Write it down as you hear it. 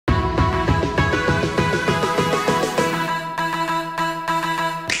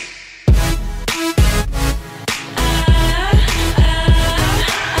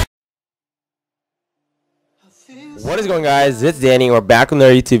What is going, guys? It's Danny. We're back with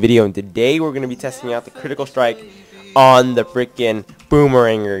another YouTube video, and today we're going to be testing out the critical strike on the freaking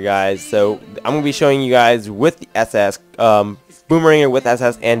Boomeranger, guys. So I'm going to be showing you guys with the SS, Boomeranger with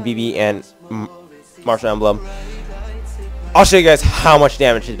SS and BB and Martial Emblem. I'll show you guys how much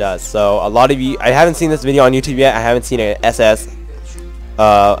damage it does. So a lot of you, I haven't seen this video on YouTube yet. I haven't seen an SS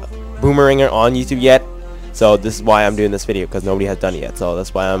Boomeranger on YouTube yet. So this is why I'm doing this video, because nobody has done it yet. So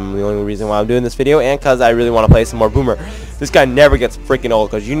that's why I'm the only reason why I'm doing this video, and because I really want to play some more Boomer. This guy never gets freaking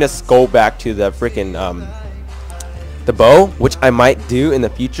old, because you can just go back to the freaking the bow, which I might do in the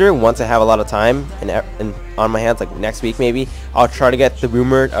future once I have a lot of time and on my hands, like next week maybe. I'll try to get the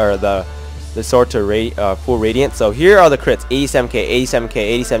Boomer or the sword to full radiant. So here are the crits: 87k,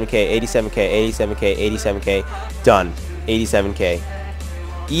 87k, 87k, 87k, 87k, 87k. Done. 87k.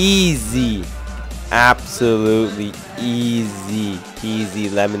 Easy. Absolutely easy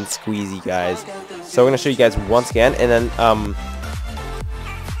peasy lemon squeezy, guys. So I'm gonna show you guys once again, and then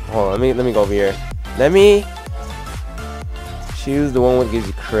hold on, let me go over here. Let me choose the one that gives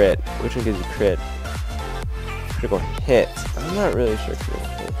you crit. Which one gives you crit? Critical hit. I'm not really sure. Critical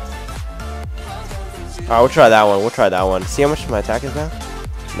hit. Alright, we'll try that one. We'll try that one. See how much my attack is now?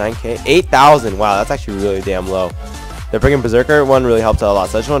 9k, 8,000. Wow, that's actually really damn low. The freaking Berserker one really helps out a lot.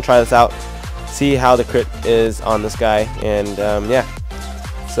 So I just want to try this out, see how the crit is on this guy, and yeah.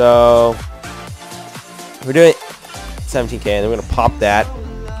 So we're doing 17k, and we're gonna pop that.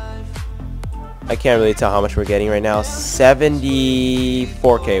 I can't really tell how much we're getting right now.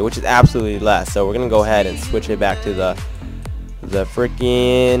 74k, which is absolutely less. So we're gonna go ahead and switch it back to the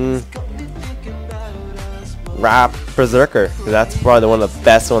freaking Rap Berserker, because that's probably one of the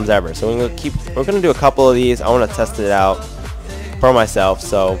best ones ever. So we're gonna do a couple of these. I want to test it out for myself.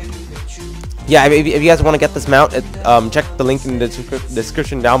 So yeah, if you guys want to get this mount, check the link in the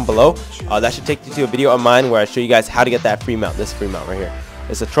description down below. That should take you to a video of mine where I show you guys how to get that free mount. This free mount right here.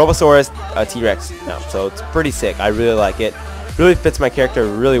 It's a Trovosaurus T-Rex mount, so it's pretty sick. I really like it. Really fits my character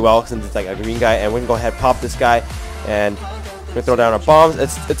really well since it's like a green guy. And we're gonna go ahead and pop this guy, and we're gonna throw down our bombs.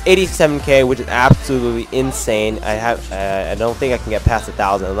 It's 87k, which is absolutely insane. I don't think I can get past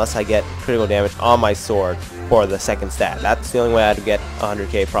 1,000 unless I get critical damage on my sword for the second stat. That's the only way I'd get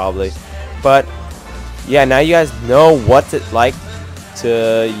 100k probably. But yeah, now you guys know what's it like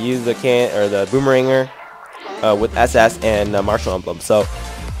to use the Boomeranger with SS and Martial Emblem. So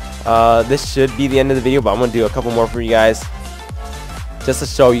this should be the end of the video, but I'm gonna do a couple more for you guys, just to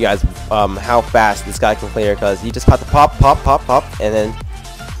show you guys how fast this guy can clear, because you just have to pop, and then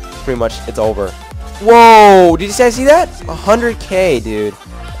pretty much it's over. Whoa! Did you guys see that? 100k, dude.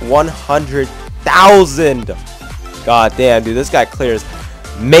 100,000. God damn, dude, this guy clears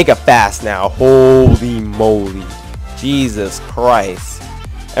mega fast now. Holy moly, Jesus Christ.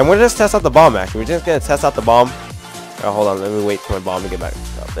 And we're just test out the bomb. Actually, we're just gonna test out the bomb. Hold on, let me wait for my bomb to get back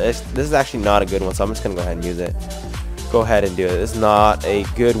up. This is actually not a good one, so I'm just gonna go ahead and use it. Go ahead and do it. This is not a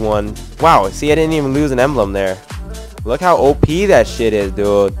good one. Wow, see, I didn't even lose an emblem there. Look how OP that shit is,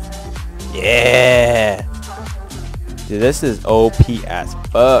 dude. Yeah, dude, this is OP as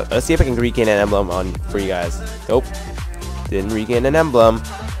fuck. Let's see if I can regain an emblem for you guys. Nope, didn't regain an emblem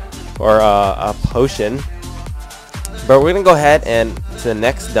or a potion. But we're gonna go ahead and to the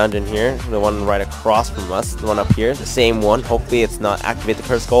next dungeon here, the one right across from us, the one up here, the same one. Hopefully it's not activate the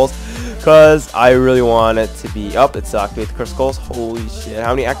cursed skulls, because I really want it to be up. It's activate the cursed skulls. Holy shit,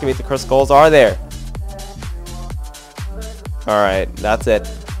 how many activate the cursed skulls are there? Alright, that's it.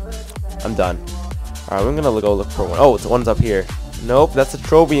 I'm done. Alright, we're gonna go look for one. Oh, it's one's up here. Nope, that's the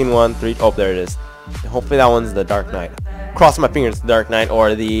Trovian one. Oh, there it is. Hopefully that one's the Dark Knight. Cross my fingers, the Dark Knight,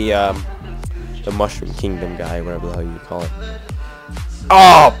 or the Mushroom Kingdom guy, whatever the hell you call it.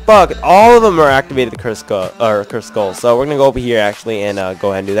 Oh fuck! All of them are activated the cursed skulls. So we're gonna go over here actually and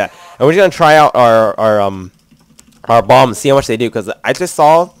go ahead and do that. And we're just gonna try out our bombs, see how much they do. Because I just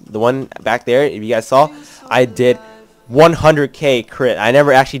saw the one back there. If you guys saw, I did 100k crit. I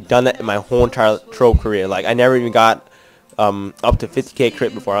never actually done that in my whole entire Trove career. Like I never even got up to 50k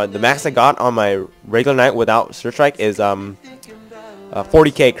crit before. The max I got on my regular night without Search Strike is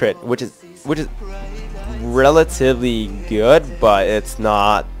 40k crit, which is relatively good, but it's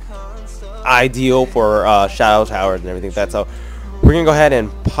not ideal for shadow towers and everything like that. So we're gonna go ahead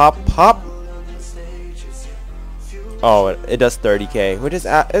and pop. Oh, it does 30k, which is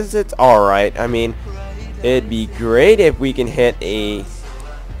it's all right. I mean, it'd be great if we can hit a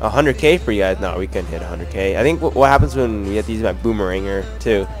 100k for you guys. No, we couldn't hit 100k. I think what happens when we have to use my Boomeranger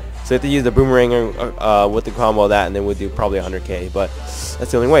too. So we have to use the Boomeranger with the combo of that, and then we'll do probably 100k. But that's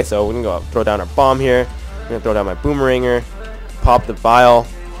the only way. So we're gonna go throw down our bomb here. I'm gonna throw down my Boomeranger, pop the vial.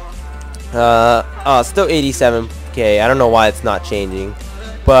 Still 87 Okay, I don't know why it's not changing.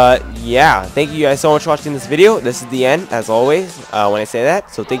 But yeah, thank you guys so much for watching this video. This is the end, as always, when I say that.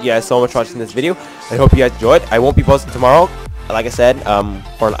 So thank you guys so much for watching this video. I hope you guys enjoyed. I won't be posting tomorrow, like I said.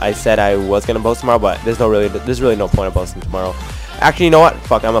 Or I said I was gonna post tomorrow, but there's really no point of posting tomorrow. Actually, you know what?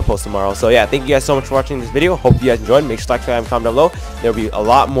 Fuck, I'm gonna post tomorrow. So yeah, thank you guys so much for watching this video. Hope you guys enjoyed. Make sure to like, subscribe, and comment down below. There'll be a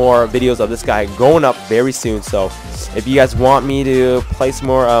lot more videos of this guy going up very soon. So if you guys want me to play some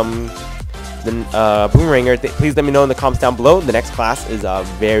more Boomeringer, please let me know in the comments down below. The next class is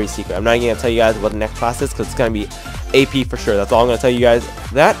very secret. I'm not even gonna tell you guys what the next class is because it's gonna be AP for sure. That's all I'm gonna tell you guys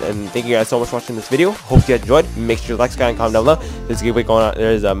that. And thank you guys so much for watching this video. Hope you guys enjoyed. Make sure to like, subscribe, and comment down below. There's a giveaway going on.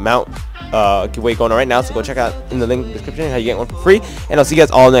 There's a mount giveaway going on right now, so go check out in the link description how you get one for free. And I'll see you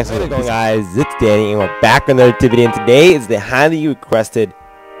guys all next video. Hey guys, it's Danny, and we're back on another activity. And today is the highly requested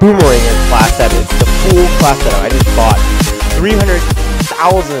Boomeringer class set. It's the full class setup. I just bought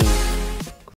 300,000